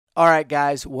All right,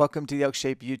 guys, welcome to the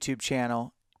ElkShape YouTube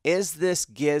channel. Is this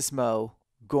gizmo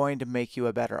going to make you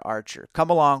a better archer? Come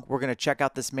along, we're going to check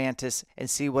out this Mantis and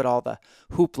see what all the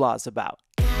hoopla is about.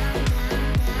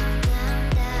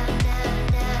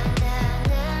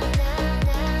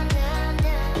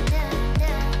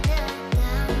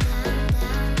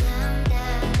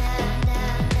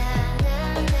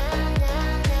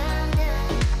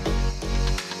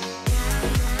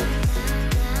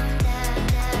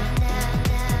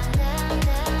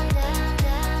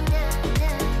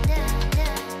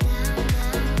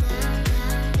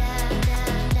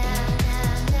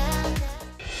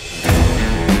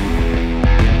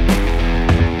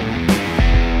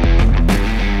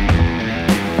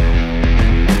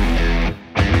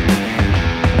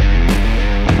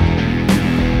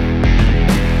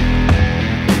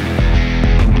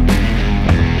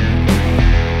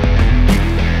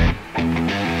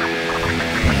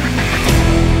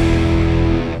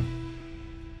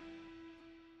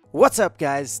 What's up,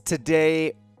 guys?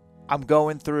 Today I'm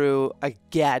going through a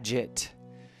gadget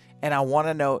and I want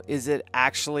to know, is it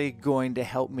actually going to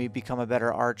help me become a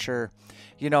better archer?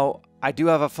 You know, I do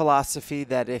have a philosophy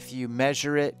that if you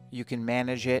measure it, you can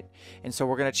manage it. And so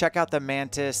we're going to check out the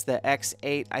Mantis, the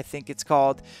X8, I think it's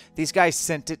called. These guys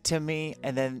sent it to me,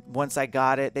 and then once I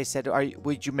got it, they said,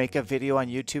 would you make a video on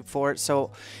YouTube for it?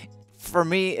 So for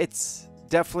me, it's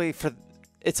definitely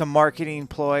it's a marketing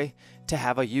ploy to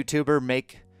have a YouTuber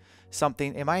make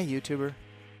something. Am I a YouTuber?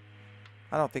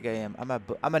 I don't think I am.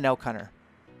 I'm an elk hunter,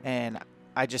 and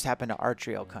I just happen to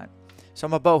archery elk hunt. So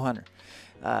I'm a bow hunter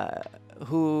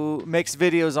who makes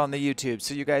videos on the YouTube.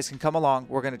 So you guys can come along.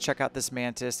 We're going to check out this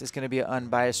Mantis. It's going to be an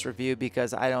unbiased review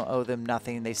because I don't owe them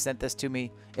nothing. They sent this to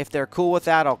me. If they're cool with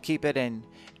that, I'll keep it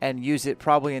and use it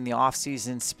probably in the off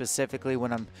season, specifically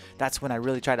when that's when I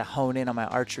really try to hone in on my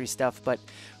archery stuff. But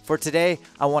for today,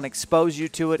 I want to expose you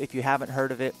to it if you haven't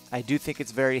heard of it. I do think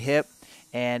it's very hip,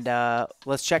 and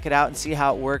let's check it out and see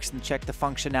how it works and check the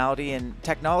functionality and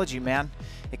technology, man.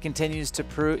 It continues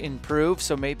to improve,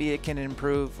 so maybe it can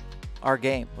improve our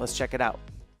game. Let's check it out.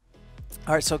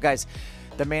 All right, so guys,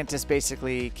 the Mantis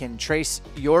basically can trace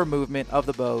your movement of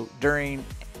the bow during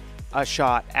a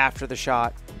shot, after the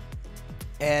shot,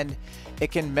 and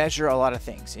it can measure a lot of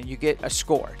things, and you get a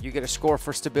score. You get a score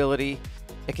for stability.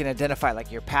 It can identify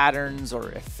like your patterns or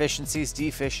efficiencies,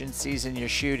 deficiencies in your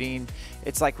shooting.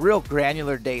 It's like real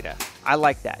granular data. I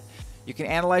like that. You can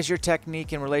analyze your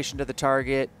technique in relation to the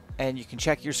target, and you can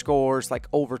check your scores like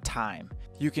over time.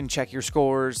 You can check your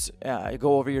scores,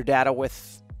 go over your data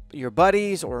with your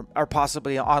buddies or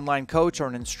possibly an online coach or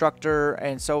an instructor,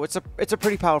 and so it's a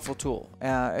pretty powerful tool.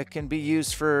 It can be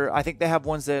used for, I think they have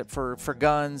ones that for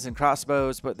guns and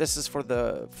crossbows, but this is for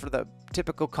the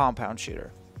typical compound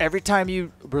shooter. Every time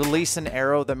you release an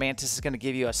arrow, the Mantis is going to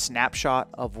give you a snapshot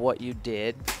of what you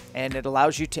did, and it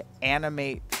allows you to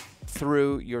animate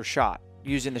through your shot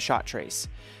using the shot trace.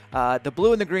 The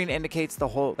blue and the green indicates the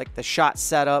whole, like the shot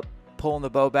setup, pulling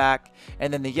the bow back,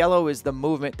 and then the yellow is the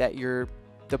movement that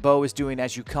the bow is doing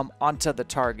as you come onto the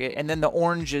target, and then the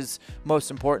orange is most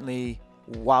importantly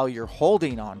while you're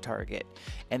holding on target,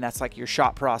 and that's like your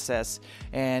shot process.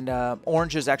 And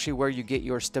orange is actually where you get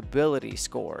your stability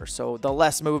score, so the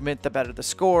less movement, the better the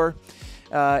score.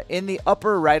 In the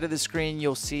upper right of the screen,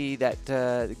 you'll see that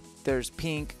there's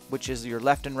pink, which is your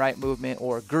left and right movement,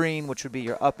 or green, which would be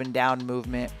your up and down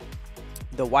movement.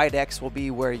 The white X will be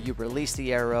where you release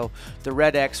the arrow. The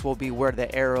red X will be where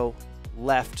the arrow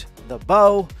left the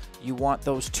bow. You want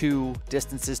those two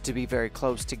distances to be very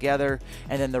close together.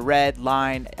 And then the red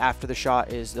line after the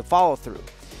shot is the follow through.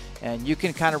 And you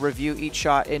can kind of review each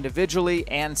shot individually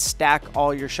and stack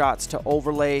all your shots to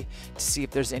overlay to see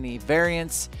if there's any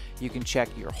variance. You can check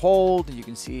your hold, you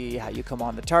can see how you come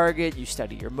on the target, you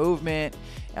study your movement,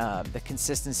 the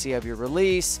consistency of your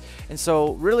release. And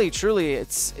so really, truly,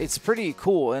 it's pretty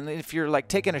cool. And if you're like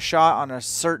taking a shot on a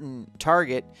certain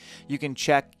target, you can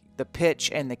check the pitch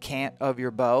and the cant of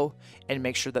your bow and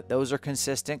make sure that those are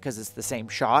consistent because it's the same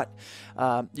shot.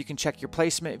 You can check your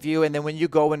placement view, and then when you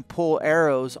go and pull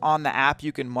arrows on the app,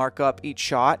 you can mark up each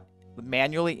shot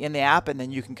manually in the app, and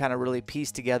then you can kind of really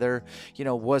piece together, you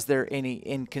know, was there any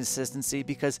inconsistency?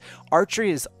 Because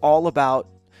archery is all about,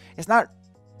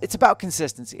 it's about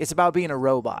consistency. It's about being a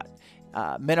robot,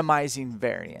 minimizing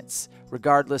variance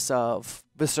regardless of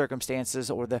the circumstances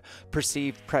or the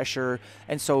perceived pressure.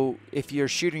 And so if you're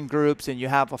shooting groups and you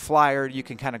have a flyer, you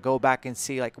can kind of go back and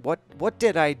see like what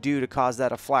did I do to cause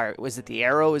that a flyer? Was it the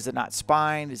arrow? Is it not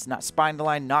spined? Is it not spine to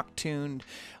line, knock tuned?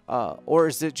 Or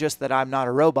is it just that I'm not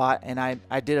a robot and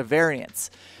I did a variance?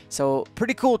 So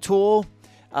pretty cool tool.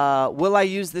 Will I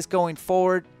use this going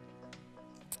forward?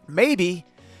 Maybe.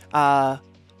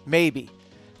 Maybe.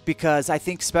 Because I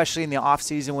think especially in the off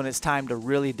season when it's time to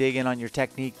really dig in on your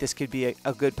technique, this could be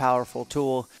a good, powerful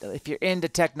tool. If you're into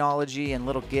technology and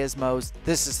little gizmos,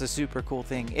 this is the super cool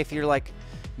thing. If you're like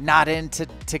not into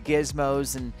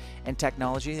gizmos and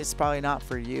technology, it's probably not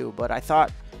for you. But I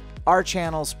thought our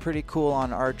channel's pretty cool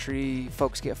on archery.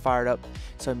 Folks get fired up.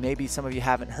 So maybe some of you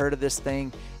haven't heard of this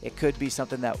thing. It could be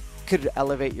something that could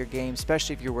elevate your game,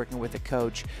 especially if you're working with a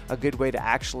coach. A good way to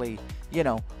actually, you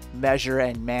know, measure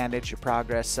and manage your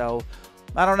progress. So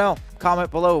I don't know,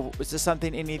 comment below. Is this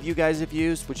something any of you guys have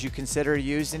used? Would you consider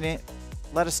using it?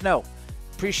 Let us know.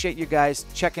 Appreciate you guys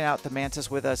checking out the Mantis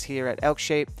with us here at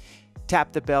ElkShape.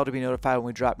 Tap the bell to be notified when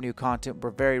we drop new content.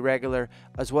 We're very regular,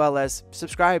 as well as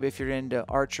subscribe if you're into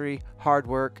archery, hard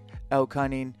work, elk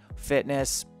hunting,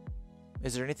 fitness.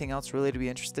 Is there anything else really to be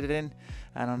interested in?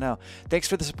 I don't know. Thanks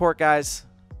for the support, guys.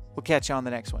 We'll catch you on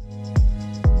the next one.